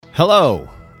Hello,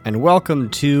 and welcome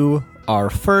to our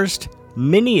first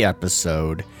mini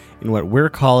episode in what we're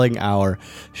calling our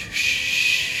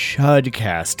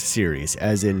Shudcast series,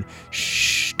 as in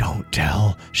shh, don't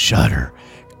tell, Shudder.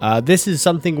 This is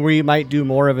something we might do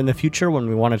more of in the future when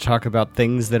we want to talk about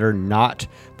things that are not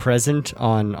present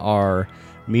on our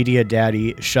Media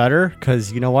Daddy Shudder,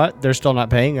 because you know what? They're still not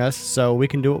paying us, so we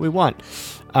can do what we want.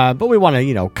 But we want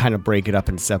to, kind of break it up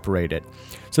and separate it.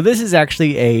 So this is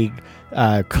actually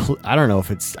I don't know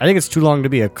if I think it's too long to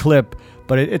be a clip,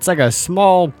 but it's like a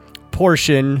small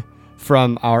portion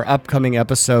from our upcoming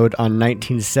episode on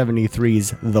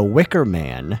 1973's The Wicker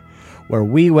Man, where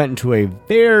we went into a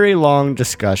very long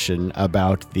discussion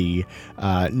about the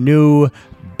new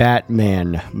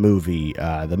Batman movie,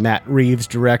 the Matt Reeves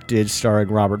directed, starring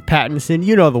Robert Pattinson.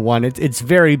 You know the one. It's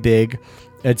very big.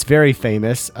 It's very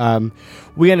famous.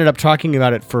 We ended up talking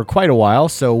about it for quite a while,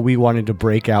 so we wanted to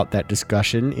break out that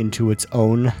discussion into its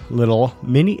own little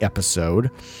mini episode.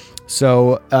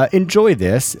 So enjoy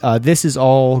this. This is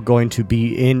all going to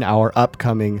be in our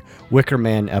upcoming Wicker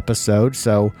Man episode.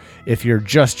 So if you're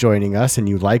just joining us and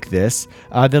you like this,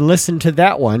 then listen to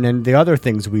that one and the other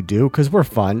things we do, because we're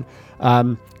fun.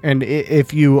 And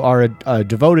if you are a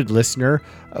devoted listener,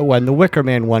 when the Wicker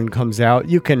Man one comes out,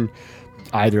 you can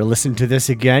either listen to this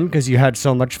again because you had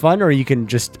so much fun, or you can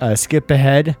just skip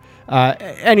ahead.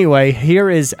 Anyway, here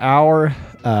is our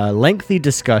lengthy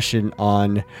discussion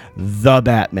on The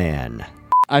Batman.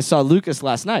 I saw Lucas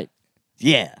last night.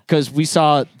 Yeah. Because we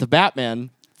saw The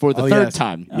Batman for the third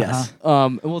time. Yes.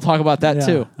 And we'll talk about that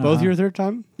too. Both your third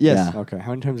time? Yes. Yeah. Okay. How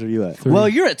many times are you at? 3. Well,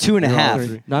 you're at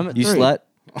 2.5. No, I'm at You 3. slut.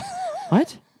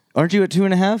 What? Aren't you at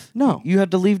 2.5? No. You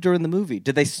had to leave during the movie.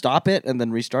 Did they stop it and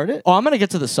then restart it? Oh, I'm going to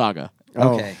get to the saga.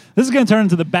 Oh. Okay. This is going to turn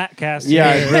into the Batcast.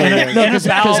 Yeah, it really is.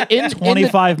 in about in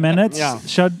 25 minutes. Yeah.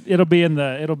 It'll be in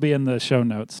the show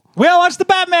notes. We all watch the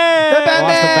Batman. Watch the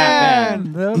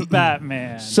Batman. The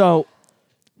Batman. So,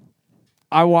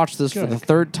 I watched this for Good. the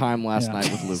third time last Yeah.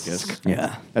 night with Lucas.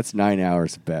 Yeah. That's 9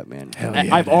 hours of Batman.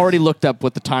 And I've already looked up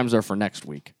what the times are for next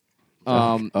week.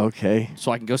 Okay.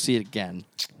 So I can go see it again.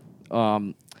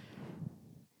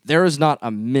 There is not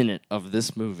a minute of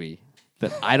this movie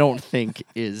that I don't think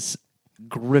is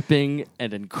gripping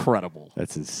and incredible.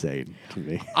 That's insane to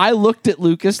me. I looked at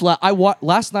Lucas.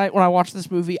 Last night when I watched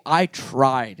this movie, I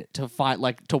tried to find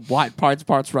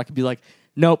parts where I could be like,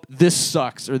 nope, this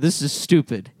sucks or this is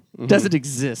stupid. Doesn't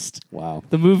exist. Wow.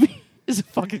 The movie is a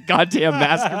fucking goddamn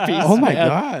masterpiece. Oh my man.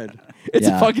 God. It's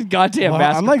Yeah. a fucking goddamn Wow,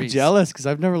 masterpiece. I'm like jealous because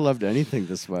I've never loved anything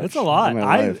this much. It's a lot. in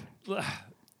my life.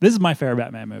 This is my favorite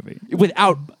Batman movie.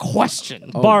 Without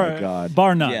question. Oh bar, my God.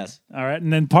 bar none. Yes. All right.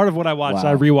 And then part of what I watched,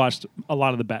 Wow. I rewatched a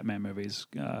lot of the Batman movies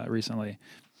recently.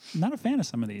 Not a fan of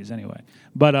some of these anyway.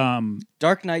 But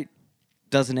Dark Knight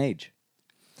doesn't age.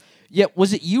 Yeah,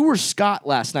 was it you or Scott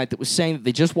last night that was saying that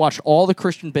they just watched all the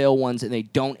Christian Bale ones and they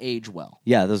don't age well?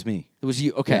 Yeah, that was me. It was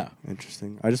you. Okay. Yeah.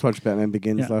 Interesting. I just watched Batman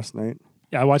Begins Yeah. last night.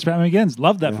 yeah, I watched Batman Begins.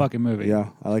 Loved that fucking movie. Yeah,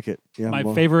 I like it. Yeah, My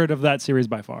well, favorite of that series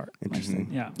by far. Interesting.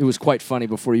 Yeah. It was quite funny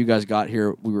before you guys got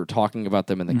here. We were talking about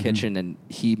them in the kitchen, and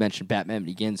he mentioned Batman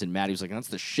Begins, and Maddie was like, "That's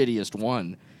the shittiest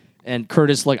one." And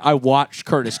Curtis, I watched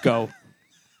Curtis go.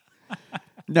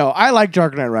 No, I like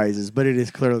Dark Knight Rises, but it is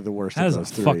clearly the worst That of is a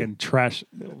those three. fucking trash,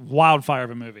 wildfire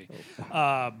of a movie.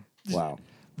 Wow.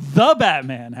 The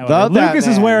Batman, however. Lucas is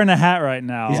Batman. wearing a hat right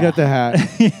now. He's got the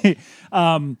hat.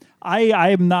 I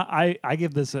am not. I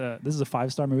give this a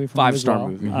 5-star movie. For me as 5-star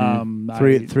well.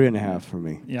 movie. Three and a half for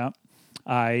me. Yeah,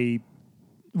 I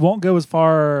won't go as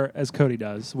far as Cody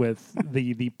does with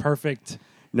the perfect.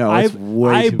 No, it's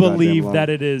way I too believe goddamn long. that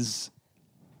it is.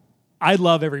 I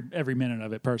love every minute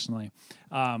of it personally,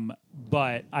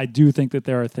 but I do think that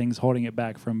there are things holding it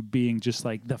back from being just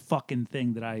like the fucking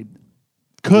thing that I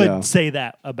could say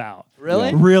that about.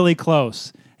 Really? Really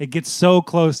close. It gets so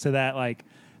close to that,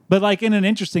 but in an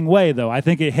interesting way though. I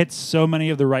think it hits so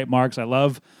many of the right marks. I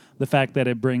love the fact that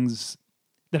it brings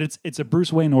that it's a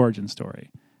Bruce Wayne origin story.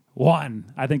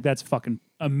 One, I think that's fucking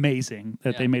amazing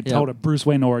that they told a Bruce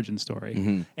Wayne origin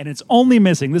story, and it's only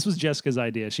missing. This was Jessica's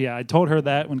idea. I told her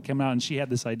that when it came out, and she had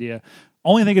this idea.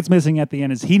 Only thing it's missing at the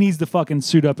end is he needs to fucking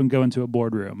suit up and go into a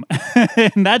boardroom,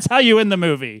 and that's how you end the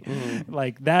movie.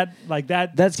 Like that.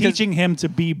 That's teaching him to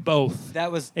be both. That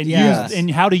was and use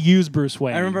and how to use Bruce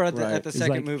Wayne. I remember at the It's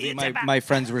second like, movie, my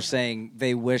friends were saying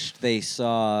they wished they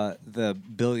saw the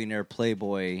billionaire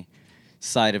playboy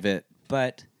side of it,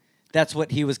 but that's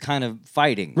what he was kind of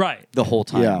fighting the whole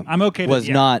time. Yeah. I'm okay. Was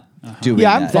not doing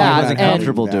Yeah, I'm that. fine He with wasn't that.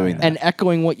 comfortable And- doing that. And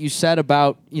echoing what you said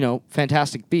about,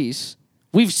 Fantastic Beasts,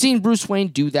 we've seen Bruce Wayne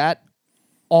do that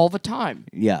all the time.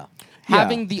 Yeah.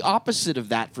 Having the opposite of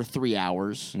that for 3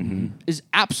 hours is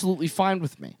absolutely fine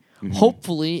with me.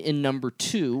 Hopefully, in number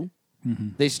 2,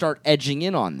 they start edging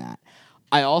in on that.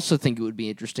 I also think it would be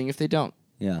interesting if they don't.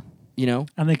 Yeah. You know?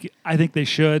 I think they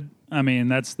should. I mean,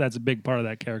 that's a big part of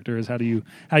that character is how you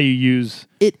use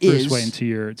It Bruce is. Wayne to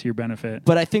your benefit.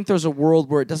 But I think there's a world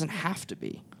where it doesn't have to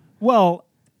be. Well,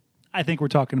 I think we're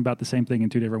talking about the same thing in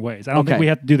 2 different ways. I don't Okay. think we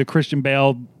have to do the Christian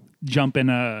Bale jump in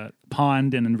a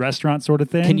pond in a restaurant sort of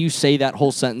thing. Can you say that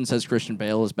whole sentence as Christian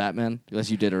Bale as Batman,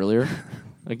 as you did earlier?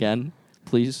 Again,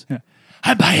 please. Yeah.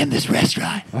 I'm buying this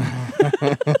restaurant.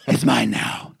 It's mine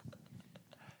now.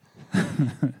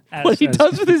 What he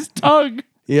does with his tongue.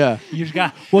 Yeah. You just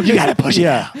got. Well, you got to push it.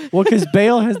 Yeah. Well, because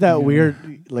Bale has that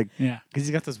weird, like, Yeah. because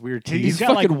he's got those weird teeth. He's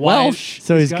got like fucking wide- Welsh.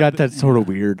 so he's got that sort of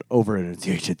weird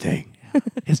over-enunciation thing.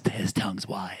 His tongue's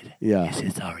wide. Yeah.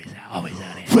 It's always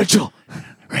out here. Rachel.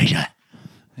 Rachel.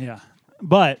 Yeah.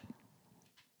 But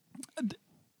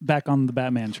back on the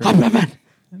Batman trailer. Batman.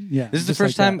 Yeah. This is the just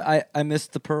first like time I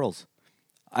missed the pearls.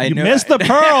 You missed the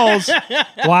pearls.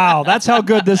 Wow, that's how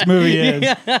good this movie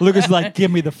is. Lucas is like,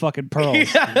 give me the fucking pearls.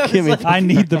 Give me I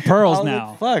need the pearls Oh,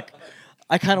 now. fuck.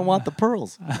 I kind of want the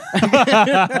pearls.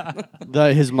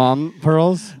 his mom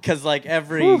pearls. Because like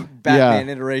every Batman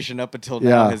iteration up until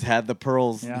now has had the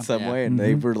pearls Yeah. in some Yeah. way, and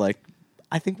they were like,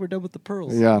 "I think we're done with the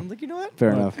pearls." Yeah. I'm like, you know what? Fair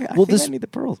enough. I Well, think I need the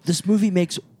pearls. This movie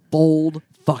makes bold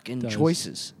fucking Does.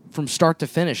 choices from start to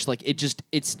finish. Like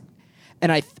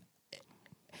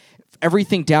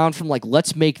everything down from like,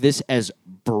 let's make this as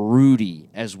broody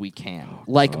as we can.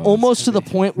 Like almost to the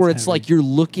point where it's like you're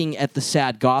looking at the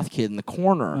sad goth kid in the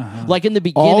corner. Like in the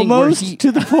beginning Almost where he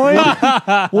to the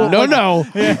point. No.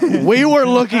 We were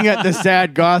looking at the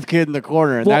sad goth kid in the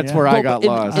corner, and that's where I got in,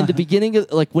 lost. In the beginning,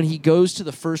 of, like when he goes to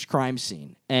the first crime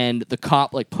scene, and the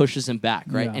cop like pushes him back,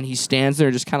 right, Yeah. and he stands there,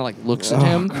 and just kind of like looks at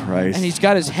him, Christ. and he's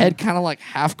got his head kind of like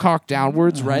half cocked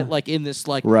downwards, right, like in this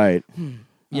like Right.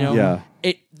 you know, Yeah.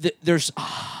 there's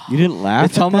You didn't laugh.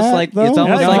 It's at almost that, like- though? it's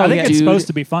almost I like think a it's dude- supposed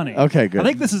to be funny. Okay, good. I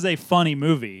think this is a funny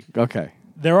movie. Okay.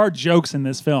 There are jokes in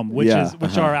this film, which Yeah,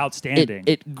 are outstanding.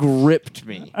 it gripped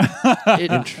me.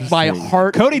 My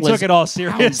heart. Cody was took it all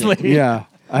seriously. pounding. Yeah.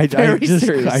 I Very just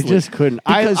seriously. couldn't.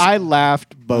 Because- I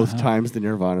laughed both times the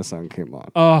Nirvana song came on.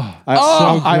 Oh,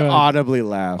 I good. audibly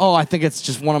laughed. Oh, I think it's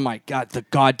just one of my the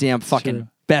goddamn fucking True.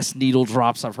 best needle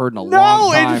drops I've heard in a No,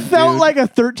 long time. it felt dude. like a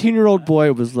 13-year-old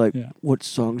boy was like, Yeah. "What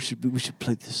song should we should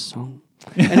play this song?"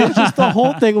 And it was just the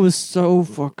whole thing was so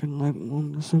fucking like,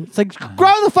 it's like,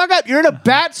 grow the fuck up. You're in a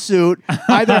bat suit.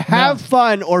 Either have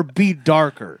fun or be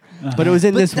darker. But it was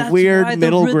in this weird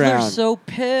middle ground. so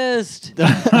pissed,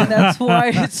 and that's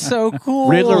why it's so cool.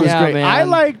 Riddler was Yeah, great. man. I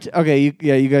liked. Okay,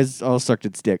 you guys all sucked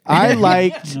its dick. I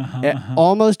liked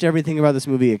almost everything about this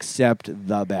movie except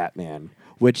the Batman,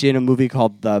 which in a movie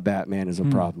called The Batman is a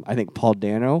problem. I think Paul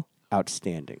Dano,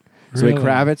 outstanding. Zoe Really?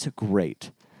 Kravitz,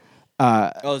 great.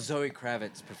 Oh, Zoe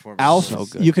Kravitz performance. Alf, so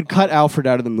good. you could cut Alfred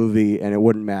out of the movie and it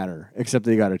wouldn't matter, except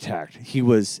that he got attacked.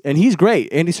 He's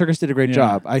great. Andy Serkis did a great Yeah.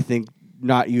 job. I think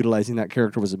not utilizing that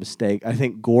character was a mistake. I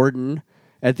think Gordon,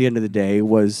 at the end of the day,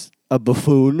 was a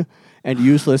buffoon and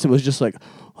useless. It was just like,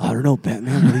 I don't know,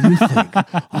 Batman, what do you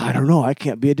think? I don't know. I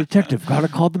can't be a detective. Gotta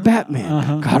call the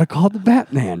Batman. Gotta call the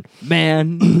Batman.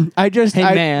 man. I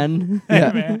Man.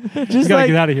 Yeah. man. Just You gotta like,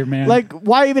 get out of here, man. Like,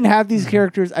 why even have these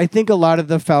characters? I think a lot of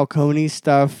the Falcone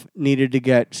stuff needed to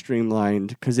get streamlined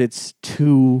because it's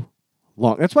too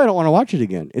long. That's why I don't want to watch it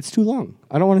again. It's too long.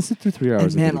 I don't want to sit through 3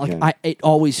 hours. And man, of it like again. it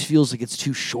always feels like it's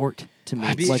too short to me.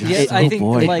 mean, Like, yeah, it, I think,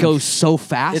 it like, goes so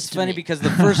fast. It's to funny me. because the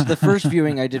first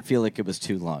viewing, I did feel like it was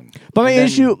too long. But And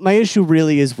then- my issue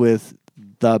really is with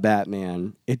the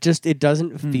Batman. It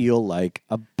doesn't feel like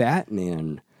a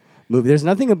Batman movie. There's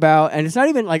nothing about, and it's not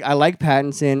even like I like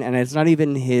Pattinson, and it's not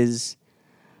even his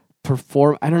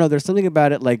perform. I don't know. There's something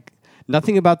about it, like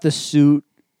nothing about the suit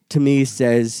to me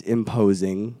says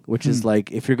imposing, which is like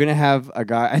if you're gonna have a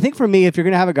guy. I think for me, if you're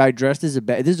gonna have a guy dressed as a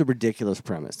bat, this is a ridiculous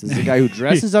premise. This is a guy who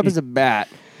dresses up as a bat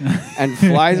and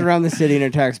flies around the city and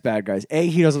attacks bad guys.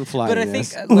 He doesn't fly, But in I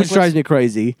this, think, which like, drives me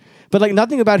crazy. But like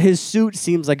nothing about his suit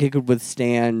seems like it could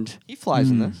withstand he flies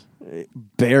in this.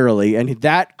 barely. And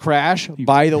that crash,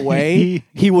 by the way,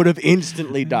 he would have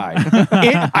instantly died.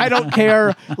 I don't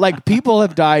care. Like people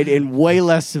have died in way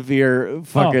less severe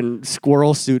fucking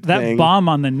squirrel suit that thing. bomb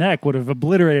on the neck would have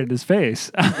obliterated his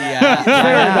face. Yeah,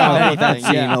 enough. that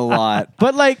scene a lot.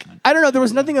 But like I don't know, there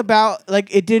was nothing about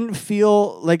like it didn't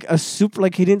feel like a super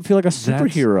like he didn't feel like a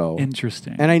superhero. That's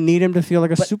interesting. And I need him to feel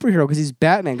like a superhero because he's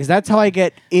Batman. Because that's how I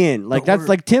get in. Like that's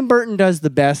like Tim Burton does the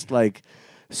best like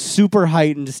super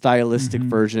heightened stylistic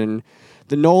version.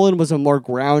 The Nolan was a more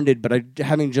grounded, but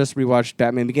having just rewatched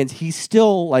Batman Begins, he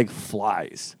still like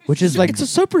flies, which is like it's a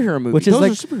superhero movie. Which is Those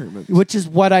like are superhero movies. which is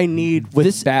what I need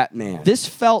with Batman. This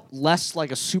felt less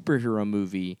like a superhero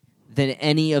movie than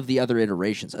any of the other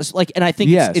iterations. And I think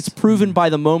it's proven by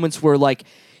the moments where like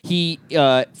he,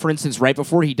 for instance, right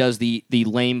before he does the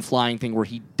lame flying thing where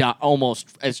he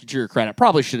almost, as to your credit,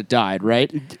 probably should have died,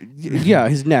 right? Yeah,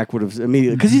 his neck would have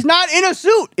immediately, because he's not in a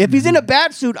suit. If he's in a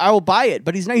bat suit, I will buy it.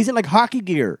 But he's not. He's in like hockey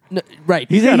gear. No, right.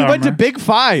 He went to Big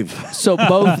Five. So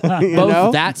both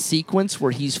know? that sequence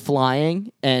where he's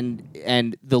flying and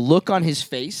the look on his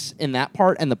face in that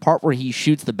part and the part where he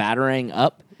shoots the batarang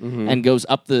up and goes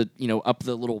up the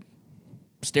little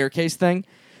staircase thing.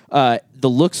 The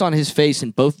looks on his face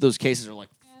in both of those cases are like,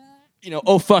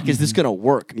 oh fuck, is this gonna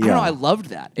work? Yeah. I don't know. I loved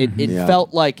that. It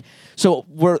felt like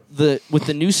with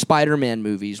the new Spider-Man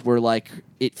movies, where like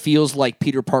it feels like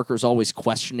Peter Parker's always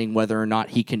questioning whether or not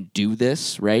he can do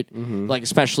this, right? Like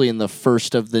especially in the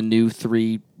first of the new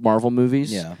 3 Marvel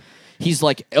movies. Yeah. He's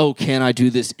like, oh, can I do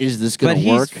this? Is this going to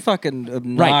work? But he's fucking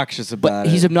obnoxious about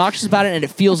it. He's obnoxious about it, and it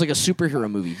feels like a superhero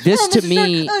movie. This to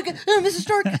me... Mr.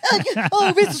 Stark.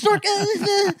 Mr. Stark.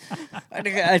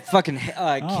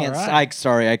 I can't...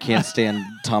 Sorry, I can't stand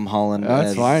Tom Holland.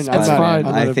 That's fine. That's fine.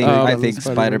 I think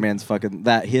Spider-Man's fucking...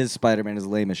 His Spider-Man is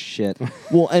lame as shit.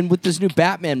 Well, and with this new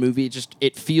Batman movie,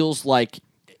 it feels like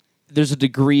there's a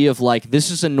degree of like, this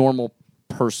is a normal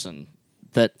person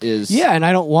that is... Yeah, and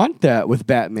I don't want that with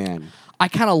Batman. I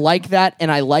kind of like that,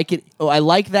 and I like it. I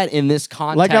like that in this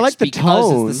context Like, I like the because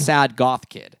tone. it's the sad goth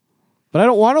kid. But I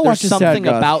don't want to watch There's a sad something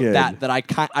goth about kid.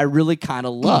 that I really kind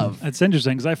of love. It's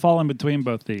interesting because I fall in between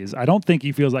both these. I don't think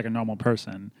he feels like a normal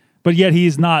person, but yet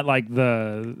he's not like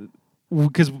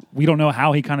because we don't know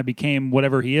how he kind of became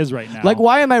whatever he is right now. Like,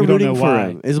 why am I We don't rooting know for why.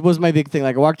 him? Was my big thing.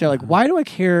 Like, I walked out like, why do I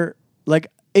care?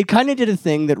 Like, it kind of did a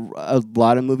thing that a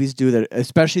lot of movies do, that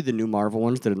especially the new Marvel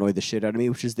ones, that annoy the shit out of me,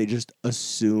 which is they just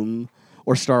assume,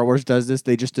 or Star Wars does this,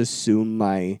 they just assume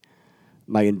my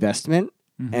investment,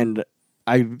 and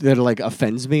that like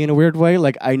offends me in a weird way.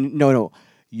 Like, no,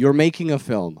 you're making a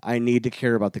film. I need to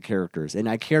care about the characters, and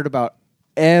I cared about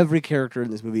every character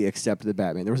in this movie except the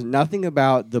Batman. There was nothing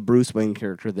about the Bruce Wayne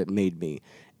character that made me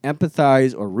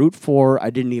empathize or root for. I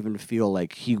didn't even feel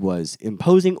like he was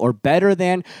imposing or better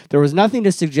than. There was nothing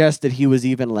to suggest that he was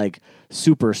even like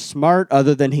super smart,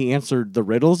 other than he answered the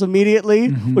riddles immediately,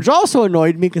 which also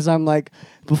annoyed me because I'm like,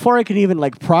 before I can even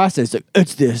like process, like,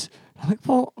 it's this. I'm like,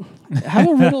 well, have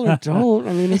a riddle or don't.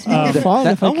 I mean, it's not fun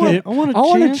if I can't. I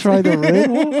want to try the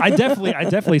riddle. I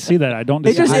definitely see that. I don't.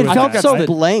 It just disagree it with felt that. so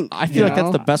blank. I feel like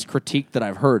that's the best critique that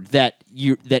I've heard. That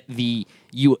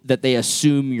they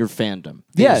assume your fandom.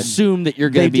 They Yes. assume that you're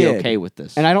going to be did. okay with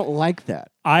this. And I don't like that.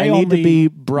 I need to only- be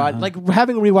brought, like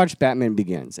having rewatched Batman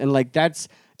Begins, and like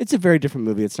it's a very different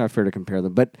movie. It's not fair to compare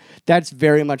them, but that's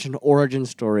very much an origin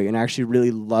story, and I actually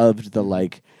really loved the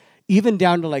like, even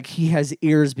down to like he has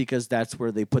ears because that's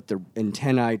where they put the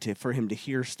antennae for him to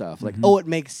hear stuff. Like, oh, it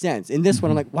makes sense. In this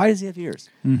one, I'm like, why does he have ears?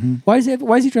 Why is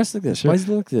he dressed like this? Why does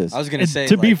he look like this? I was gonna And say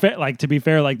to be fair, like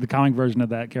the comic version of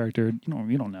that character,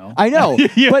 you don't know. I know,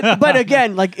 but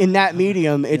again, like in that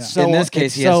medium, it's so. in this case,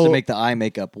 it's he has so- to make the eye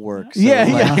makeup work. So Yeah,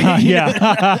 like,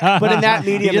 Yeah. But in that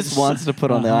He medium, just it's wants to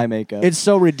put on the eye makeup. It's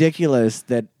so ridiculous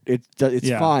that it's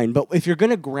Yeah. fine. But if you're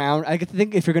gonna ground, I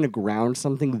think if you're gonna ground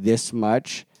something this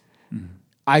much,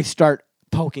 I start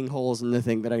poking holes in the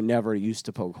thing that I never used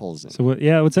to poke holes in. So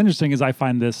what's interesting is I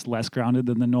find this less grounded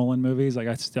than the Nolan movies. Like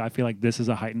I feel like this is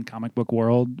a heightened comic book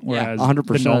world, whereas 100%.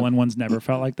 the Nolan ones never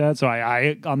felt like that. So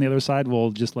I on the other side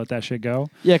will just let that shit go.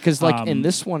 Yeah, because like in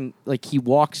this one, like he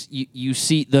walks, you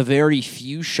see the very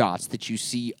few shots that you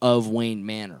see of Wayne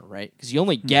Manor, right? Because you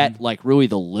only get like really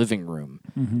the living room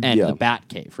and Yeah. the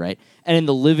Batcave, right? And in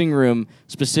the living room,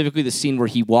 specifically the scene where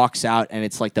he walks out and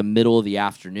it's like the middle of the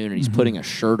afternoon and he's putting a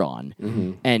shirt on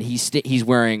and he's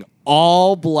wearing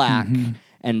all black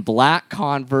and black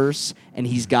Converse and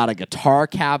he's got a guitar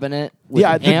cabinet with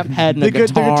an amp head and a guitar.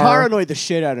 The guitar annoyed the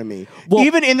shit out of me. Well-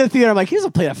 Even in the theater, I'm like, he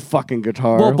doesn't play that fucking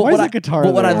guitar. Well, but Why is what the guitar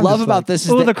But what there? I I'm love just about like, this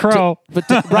is Oh, that, the crow.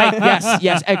 right?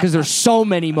 Yes, because there's so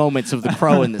many moments of the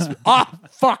crow in this.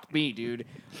 Fuck me, dude.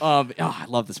 I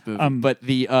love this movie. But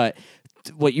the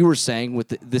what you were saying with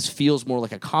this feels more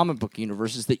like a comic book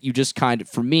universe is that you just kind of,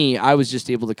 for me, I was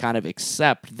just able to kind of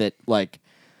accept that like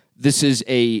this is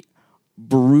a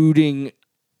brooding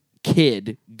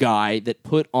kid guy that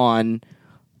put on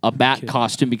a bat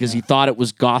costume because he thought it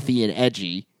was gothy and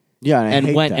edgy. Yeah, and I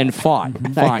hate went that. and fought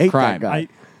I hate that crime. guy.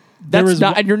 That's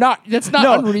not, and you're not. That's not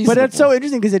No, unreasonable. but it's so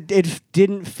interesting because it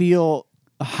didn't feel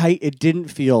it didn't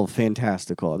feel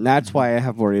fantastical, and that's why I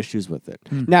have more issues with it.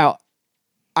 Now,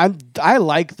 I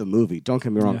like the movie. Don't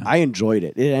get me wrong. Yeah. I enjoyed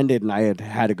it. It ended, and I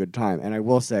had a good time. And I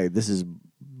will say, this is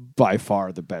by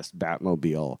far the best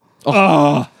Batmobile.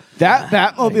 That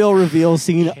Batmobile reveal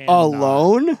scene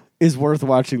alone is worth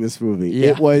watching this movie. Yeah.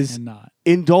 It was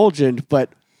indulgent, but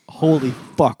holy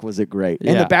fuck, was it great.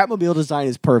 And Yeah. the Batmobile design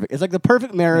is perfect. It's like the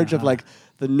perfect marriage of like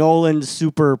the Nolan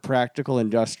super practical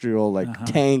industrial like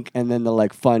tank and then the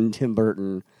like fun Tim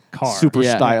Burton Car. super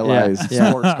stylized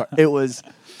sports car. It was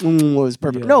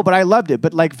perfect. No, but I loved it.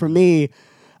 But like for me,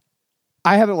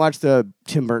 I haven't watched the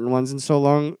Tim Burton ones in so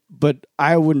long, but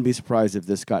I wouldn't be surprised if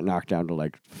this got knocked down to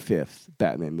like 5th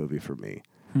Batman movie for me.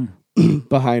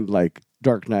 Behind like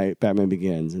Dark Knight, Batman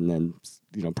Begins, and then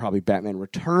probably Batman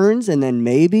Returns, and then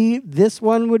maybe this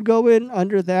one would go in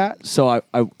under that. So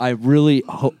I really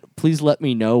hope. Please let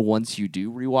me know once you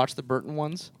do rewatch the Burton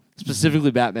ones,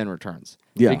 specifically Batman Returns.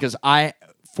 Yeah. Because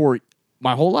for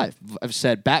my whole life, I've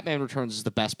said Batman Returns is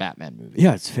the best Batman movie.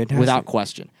 Yeah, it's fantastic. Without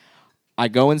question. I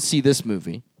go and see this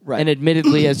movie, Right. and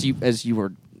admittedly, as you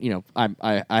were,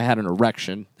 I had an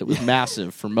erection that was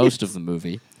massive for most of the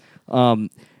movie.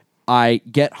 I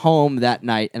get home that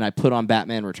night and I put on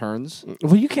Batman Returns,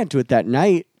 Well, you can't do it that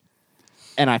night.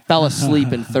 and I fell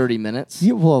asleep in 30 minutes.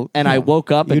 I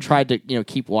woke up and tried to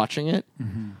keep watching it.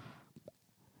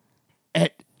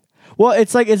 Well,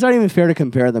 it's like it's not even fair to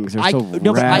compare them because they're so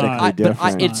radically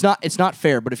different. It's not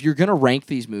fair. But if you're gonna rank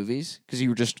these movies, because you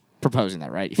were just proposing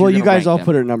that, right? If well, you're you gonna guys rank all them-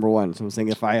 put it at number one. So I'm saying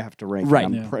if I have to rank,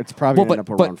 Right. it, it's probably Well, going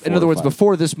to end up around but 4 in other or words, 5.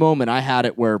 before this moment, I had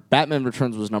it where Batman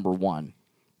Returns was number 1,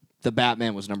 the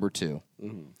Batman was number 2.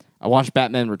 I watched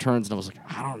Batman Returns and I was like,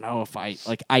 I don't know if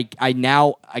I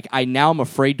now am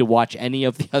afraid to watch any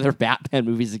of the other Batman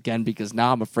movies again because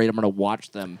now I'm afraid I'm going to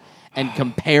watch them and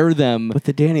compare them. But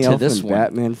the Danny to this Elfman one.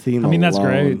 Batman theme. I mean, that's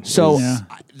alone great. So is-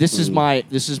 this is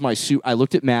my suit. I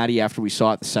looked at Maddie after we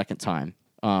saw it the second time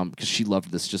because she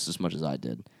loved this just as much as I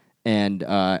did, and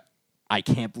I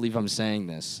can't believe I'm saying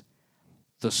this.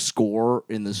 The score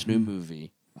in this new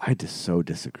movie, I just so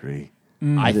disagree.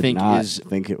 I did think not is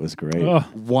think it was great. Ugh.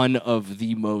 one of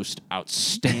the most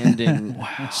outstanding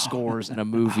scores in a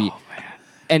movie.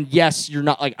 And yes, you're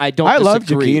not like I don't. I love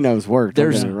disagree. Giacchino's work. Don't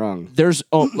There's get me wrong.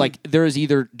 there is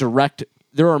either direct.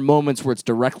 There are moments where it's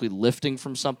directly lifting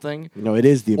from something, No, it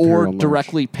is the Imperial or March.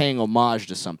 directly paying homage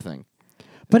to something.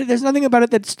 But there's nothing about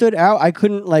it that stood out. I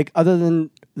couldn't other than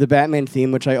the Batman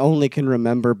theme, which I only can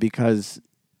remember because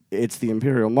it's the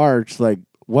Imperial March. Like,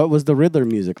 what was the Riddler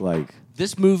music like?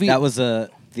 This movie That was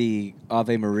the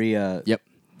Ave Maria Yep.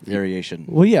 variation.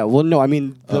 Well, yeah. Well, no. I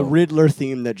mean the Riddler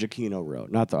theme that Giacchino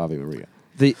wrote, not the Ave Maria.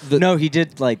 The No, he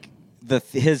did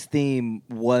his theme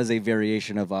was a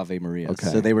variation of Ave Maria. Okay.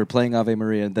 So they were playing Ave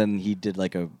Maria, and then he did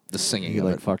the singing He of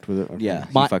like it. fucked with it. Okay. yeah,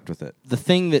 My- he fucked with it. The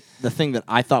thing that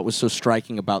I thought was so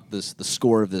striking about this, the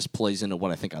score of this plays into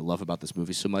what I think I love about this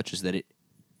movie so much is that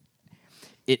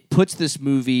it puts this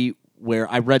movie where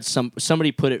I read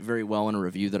somebody put it very well in a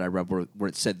review that I read where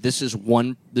it said this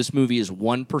movie is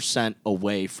 1%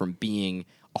 away from being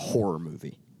a horror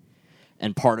movie,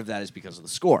 and part of that is because of the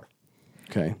score.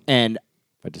 Okay. And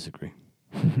I disagree.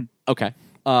 okay,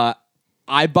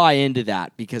 I buy into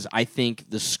that because I think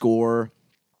the score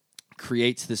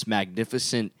creates this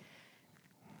magnificent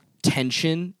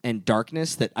tension and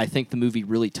darkness that I think the movie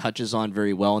really touches on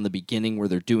very well in the beginning, where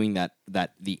they're doing that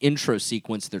the intro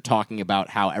sequence. They're talking about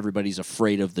how everybody's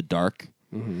afraid of the dark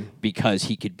because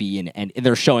he could be in, and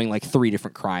they're showing like 3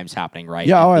 different crimes happening. Right?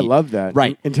 Yeah. And I love that.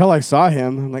 Right. Until I saw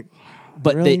him, I'm like,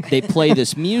 But really? they play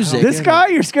this music. This guy,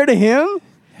 you're scared of him?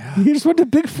 He just went to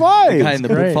Big Five. Guy in the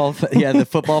the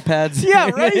football pads. Yeah,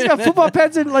 right. He's got football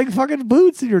pads and like fucking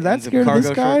boots, and you're that And the scared of this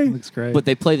cargo guy? shirt. Looks great. But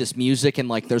they play this music, and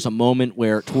like there's a moment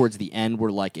where towards the end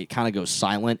where like it kind of goes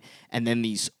silent, and then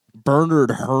these Bernard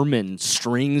Herrmann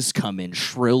strings come in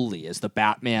shrilly as the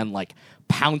Batman like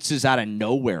pounces out of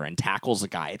nowhere and tackles a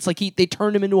guy. It's like they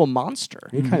turned him into a monster,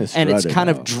 He kinda and it's strutted, kind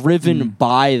though. of driven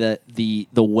by the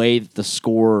way that the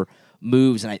score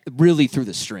moves, and really through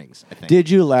the strings. I think. Did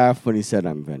you laugh when he said,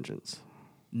 "I'm vengeance"?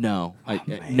 No,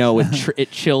 no,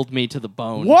 it chilled me to the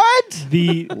bone. What?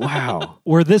 the Wow.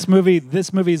 where this movie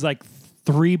is like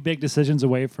 3 big decisions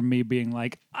away from me being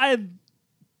like, I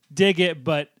dig it,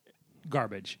 but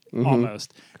garbage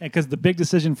almost. And because the big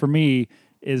decision for me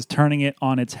is turning it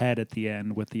on its head at the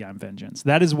end with the I'm Vengeance.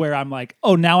 That is where I'm like,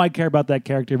 oh, now I care about that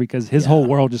character because his whole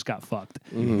world just got fucked.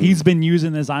 He's been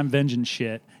using this I'm Vengeance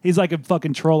shit. He's like a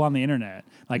fucking troll on the internet.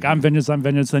 Like, I'm Vengeance, I'm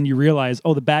Vengeance. Then you realize,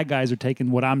 oh, the bad guys are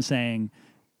taking what I'm saying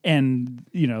and,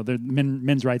 they're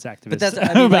men's rights activists. But that's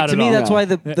I mean, about to it me, all. that's why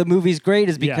the movie's great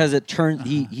is because Yeah. it turns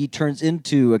he turns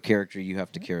into a character you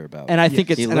have to care about. And I think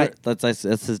He it's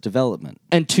that's his development.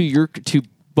 and to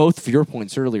both of your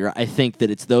points earlier, I think that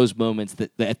it's those moments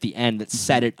that at the end that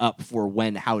set it up for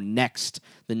the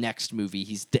next movie,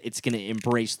 it's going to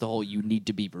embrace the whole you need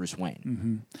to be Bruce Wayne.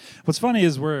 Mm-hmm. What's funny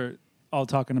is we're all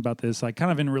talking about this, like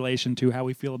kind of in relation to how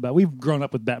we feel about. We've grown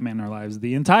up with Batman in our lives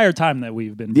the entire time that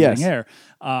we've been breathing air.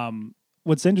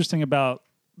 What's interesting about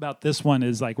this one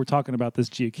is like we're talking about this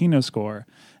Giacchino score.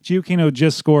 Giacchino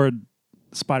just scored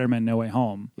Spider-Man: No Way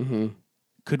Home. Mm-hmm.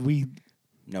 Could we?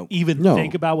 Nope.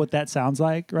 Think about what that sounds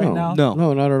like now? No,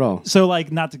 not at all. So,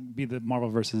 like, not to be the Marvel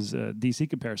versus DC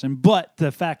comparison, but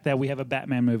the fact that we have a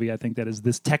Batman movie, I think that is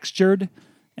this textured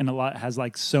and has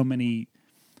like so many,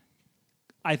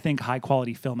 I think, high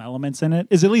quality film elements in it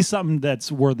is at least something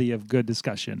that's worthy of good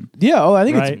discussion. Yeah, I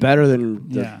think it's better than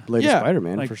the latest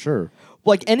Spider-Man like, for sure.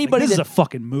 Like anybody, this is a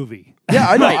fucking movie. Yeah,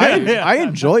 I know. I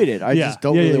enjoyed it. I just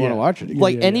don't really want to watch it again.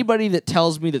 Like anybody that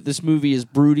tells me that this movie is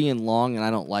broody and long and I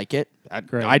don't like it,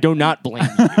 I do not blame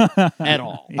you at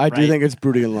all. I do think it's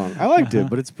broody and long. I liked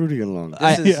it, but it's broody and long.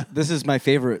 This is my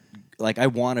favorite. Like, I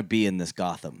want to be in this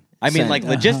Gotham. I mean, like,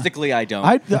 logistically, I don't.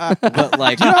 But,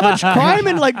 like... Do you know how much crime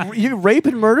and, like, rape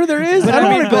and murder there is? I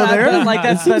don't want to go there. But, like,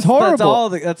 that's horrible.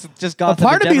 That's just Gotham. A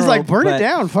part of me is like, burn it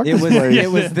down. Fuck this place.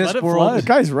 It was this world. The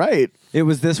guy's right. It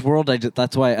was this world.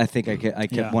 That's why I think I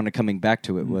kept wanting coming back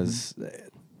to it was...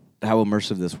 how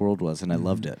immersive this world was, and I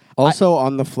loved it. Also,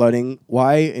 on the flooding,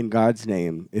 why in God's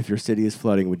name, if your city is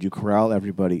flooding, would you corral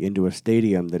everybody into a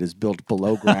stadium that is built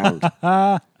below ground?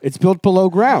 It's built below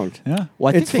ground. Yeah.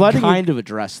 Well, I think they kind of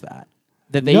address that.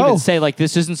 That they even say, like,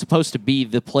 this isn't supposed to be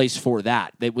the place for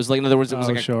that. It was like, in other words, it was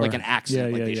like an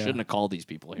accident. They shouldn't have called these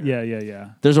people here. Yeah.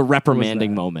 There's a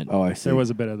reprimanding moment. Oh, I see. There was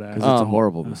a bit of that. It's a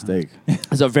horrible mistake.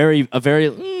 It's a very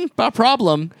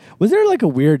problem. Was there like a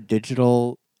weird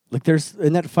digital... Like there's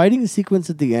in that fighting sequence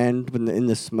at the end when in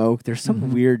the smoke, there's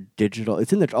some weird digital.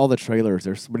 It's in all the trailers.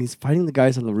 There's when he's fighting the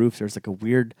guys on the roofs. There's like a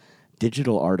weird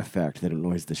digital artifact that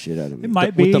annoys the shit out of me. It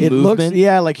might be with the movement.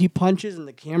 Looks, like he punches and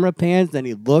the camera pans, then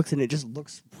he looks and it just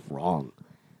looks wrong.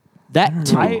 That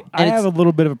to me, I have a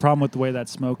little bit of a problem with the way that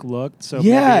smoke looked. So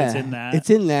maybe it's in that. It's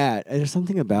in that. There's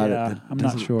something about it. That I'm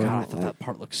not sure. God, I thought that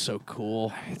part looked so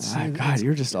cool. God,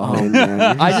 you're just all in,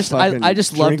 man. I just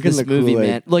loved this movie,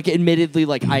 man. Like, admittedly,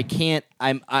 like I can't.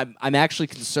 I'm actually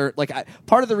concerned. Like,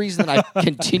 part of the reason that I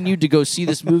continued to go see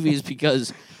this movie is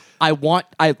because I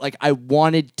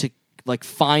wanted to like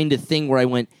find a thing where I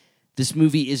went, this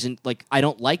movie isn't like I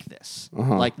don't like this.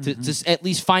 Like to just at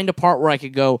least find a part where I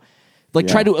could go. Like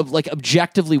try to like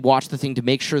objectively watch the thing to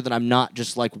make sure that I'm not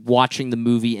just like watching the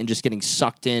movie and just getting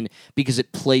sucked in because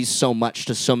it plays so much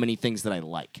to so many things that I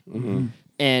like.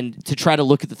 And to try to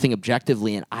look at the thing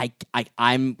objectively, and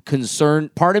I'm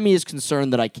concerned. Part of me is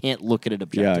concerned that I can't look at it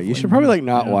objectively. Yeah, you should probably like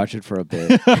not watch it for a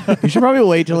bit. You should probably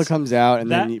wait till it comes out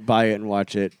and then you buy it and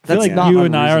watch it. I feel like you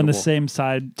and I are on the same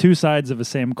side, two sides of the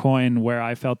same coin. Where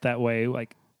I felt that way,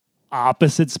 like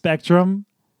opposite spectrum.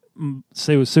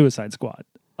 Say with Suicide Squad.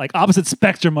 Like opposite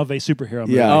spectrum of a superhero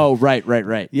movie. Yeah. Oh, right.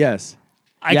 Yes.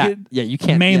 You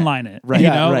can't mainline it. Right. You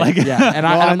know? Right. Like, and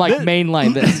I'm like,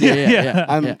 mainline this.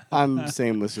 Yeah. I'm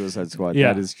same with Suicide Squad.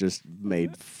 Yeah. That is just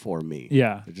made for me.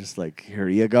 Yeah. It's just like, here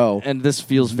you go. And this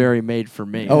feels very made for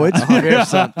me. Oh, it's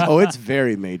 100%. It's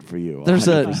very made for you. 100%. There's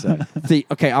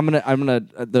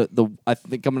I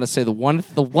think I'm gonna say the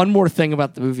one more thing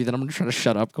about the movie that I'm gonna try to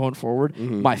shut up going forward.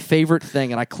 My favorite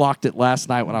thing, and I clocked it last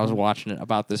night when I was watching it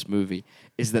about this movie,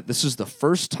 is that this is the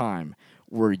first time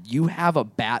where you have a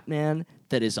Batman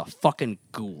that is a fucking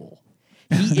ghoul.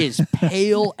 He is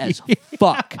pale as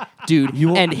fuck, dude.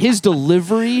 And his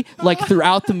delivery, like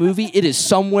throughout the movie, it is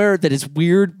somewhere that is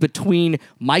weird between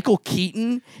Michael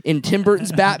Keaton in Tim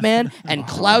Burton's Batman and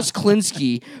Klaus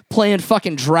Kinski playing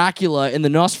fucking Dracula in the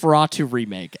Nosferatu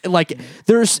remake. Like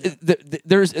there's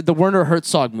the Werner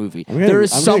Herzog movie. There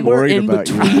is somewhere in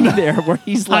between there where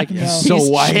he's like he's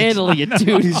white. channeling it,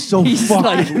 dude. He's so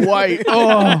fucking white.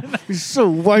 Oh, he's so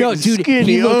white. No, dude,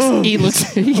 skinny. He looks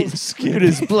skin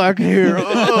his black hair.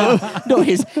 No,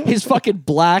 his fucking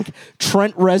black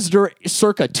Trent Reznor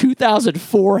circa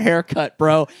 2004 haircut,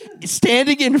 bro.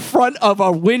 Standing in front of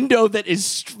a window that is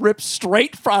stripped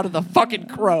straight out of the fucking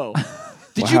Crow.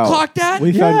 Did you clock that?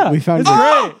 We found it's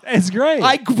great. It's great.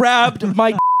 I grabbed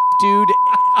my dude.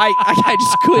 I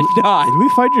just could not. Did we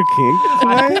find your kink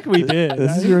today? I think we did.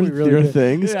 This is your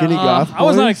thing, skinny goth. I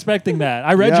was not expecting that.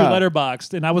 I read your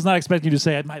Letterboxd, and I was not expecting you to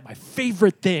say my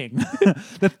favorite thing.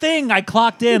 The thing I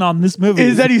clocked in on this movie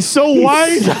is that he's so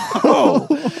white.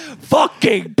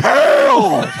 Fucking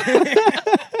pale.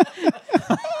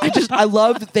 I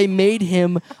love that they made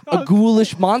him a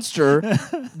ghoulish monster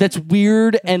that's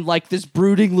weird and like this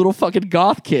brooding little fucking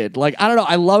goth kid. Like, I don't know.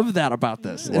 I love that about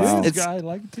this. Wow. It's guy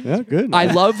like it too. Yeah, good. I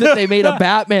love that they made a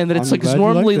Batman that it's I'm like, 'cause glad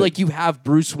you normally liked it. like you have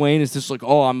Bruce Wayne as this like,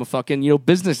 oh, I'm a fucking,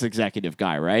 business executive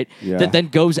guy, right? Yeah. That then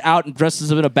goes out and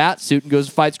dresses up in a bat suit and goes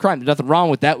and fights crime. There's nothing wrong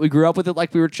with that. We grew up with it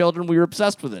like we were children. We were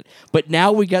obsessed with it. But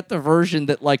now we get the version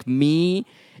that like me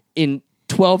in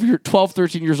 12,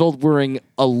 13 years old wearing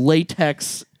a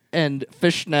latex and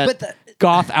fishnet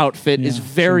goth outfit is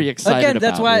very excited Again,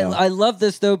 that's about. why I love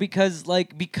this though, because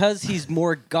he's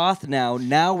more goth now.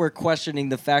 Now we're questioning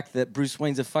the fact that Bruce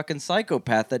Wayne's a fucking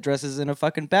psychopath that dresses in a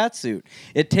fucking bat suit.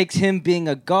 It takes him being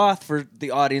a goth for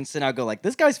the audience to now go like,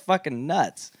 this guy's fucking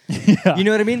nuts. Yeah. You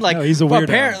know what I mean? Like, No, he's a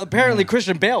weirdo. Apparently,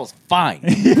 Christian Bale's fine.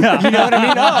 You know what I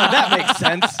mean? Oh, that makes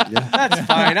sense. That's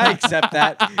fine. I accept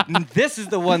that. And this is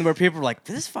the one where people are like,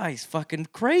 this guy's fucking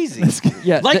crazy.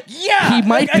 Yeah, Like, he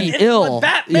might be ill.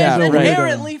 Batman's Yeah, right.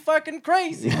 inherently fucking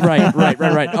crazy.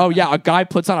 Right. Oh yeah, a guy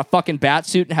puts on a fucking bat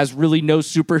suit and has really no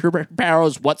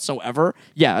superpowers whatsoever.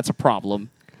 Yeah, that's a problem.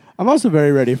 I'm also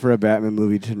very ready for a Batman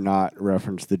movie to not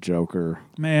reference the Joker.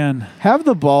 Man. Have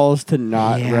the balls to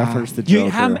not reference the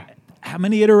Joker. How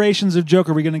many iterations of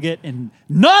Joker are we going to get? And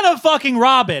none of fucking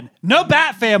Robin. No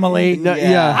Bat Family. No, Yeah.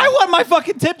 yeah. I want my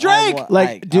fucking Tim Drake.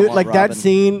 Like, dude, like Robin. that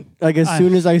scene, like as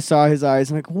soon as I saw his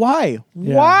eyes, I'm like, why?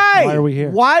 Yeah, Why? why are we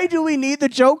here? Why do we need the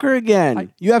Joker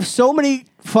again? You have so many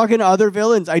fucking other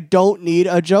villains. I don't need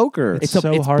a Joker. It's so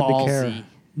hard to ballsy. care.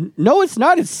 No, it's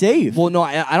not. It's safe. Well, no,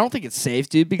 I don't think it's safe,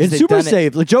 dude. Because it's they've super done it-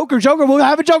 safe. Like Joker. We'll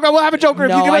have a Joker. We'll have a Joker.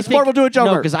 If you give us more, we'll do a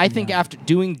Joker. No, because I think after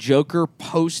doing Joker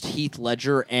post Heath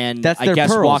Ledger and That's I their guess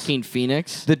pearls. Joaquin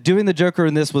Phoenix. Doing the Joker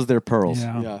in this was their pearls.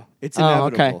 Yeah. Yeah, it's Oh,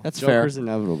 inevitable. okay. That's fair. Joker's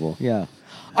inevitable. Yeah.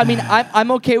 I mean,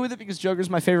 I'm okay with it because Joker's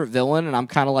my favorite villain, and I'm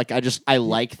kind of like I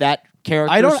like that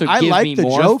character. I don't. So I give like me the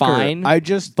more, Joker. fine.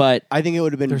 But I think it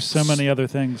would have been. There's so many other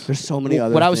things. There's so many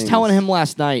other. What I was things. telling him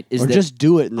last night is or that just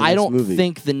do it in the I next don't movie.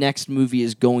 think the next movie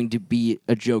is going to be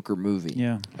a Joker movie.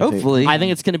 Yeah. Hopefully. I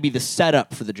think it's going to be the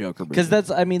setup for the Joker movie. Because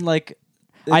that's, I mean, like,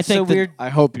 it's I think so that- weird. I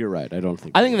hope you're right. I don't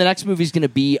think. I think the next movie is going to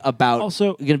be about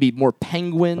Also- going to be more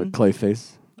Penguin.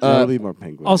 Clayface. That'll be more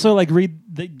Penguin. Also, like read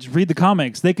the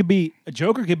comics. They could be a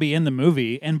Joker could be in the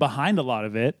movie and behind a lot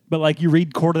of it, but like you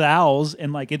read Court of the Owls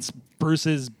and like it's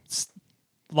Bruce's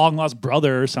long lost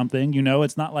brother or something. You know,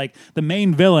 it's not like the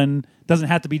main villain doesn't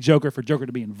have to be Joker for Joker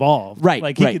to be involved. Right,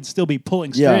 Like he right. could still be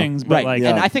pulling Yeah. strings, but Right, like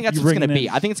and I think that's you what's going to bring it be.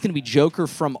 in. I think it's going to be Joker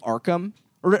from Arkham.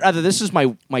 Or rather, this is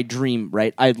my dream,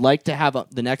 right? I'd like to have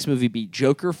the next movie be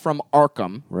Joker from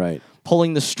Arkham, right.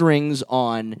 pulling the strings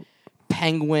on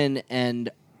Penguin and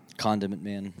Condiment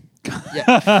Man.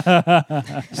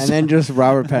 And then just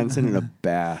Robert Pattinson in a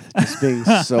bath, just being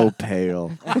so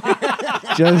pale.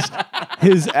 Just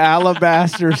his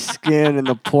alabaster skin and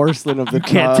the porcelain of the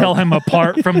Can't tub. tell him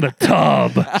apart from the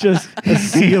tub. Just a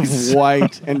sea of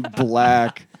white and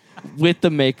black. with the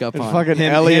makeup And on. fucking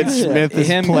Elliot Smith is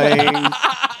playing.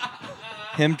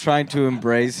 Him trying to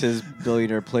embrace his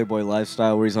billionaire playboy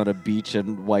lifestyle where he's on a beach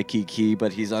in Waikiki,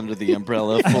 but he's under the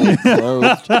umbrella fully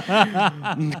clothed.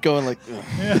 Going like,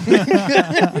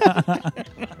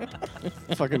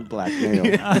 Fucking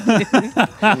blackmail.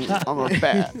 I'm a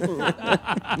bat.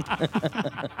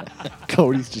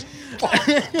 Cody's just.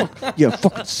 Yeah,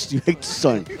 fucking. You hate the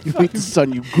sun. You hate the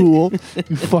sun, you ghoul.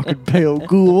 You fucking pale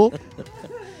ghoul.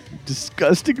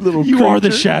 Disgusting little You creature. are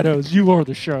the shadows. You are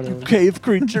the shadows. Cave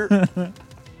creature.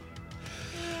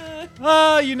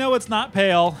 You know it's not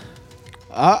pale.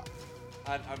 I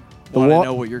The want to wa-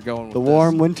 know what you're going with. The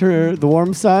warm winter, the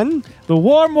warm sun. The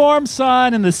warm, warm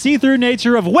sun and the see-through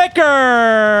nature of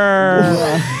Wicker.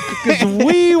 Because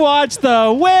we watched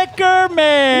the Wicker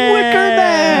Man. Wicker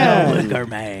Man. Wicker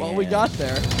Man. Well, we got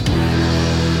there.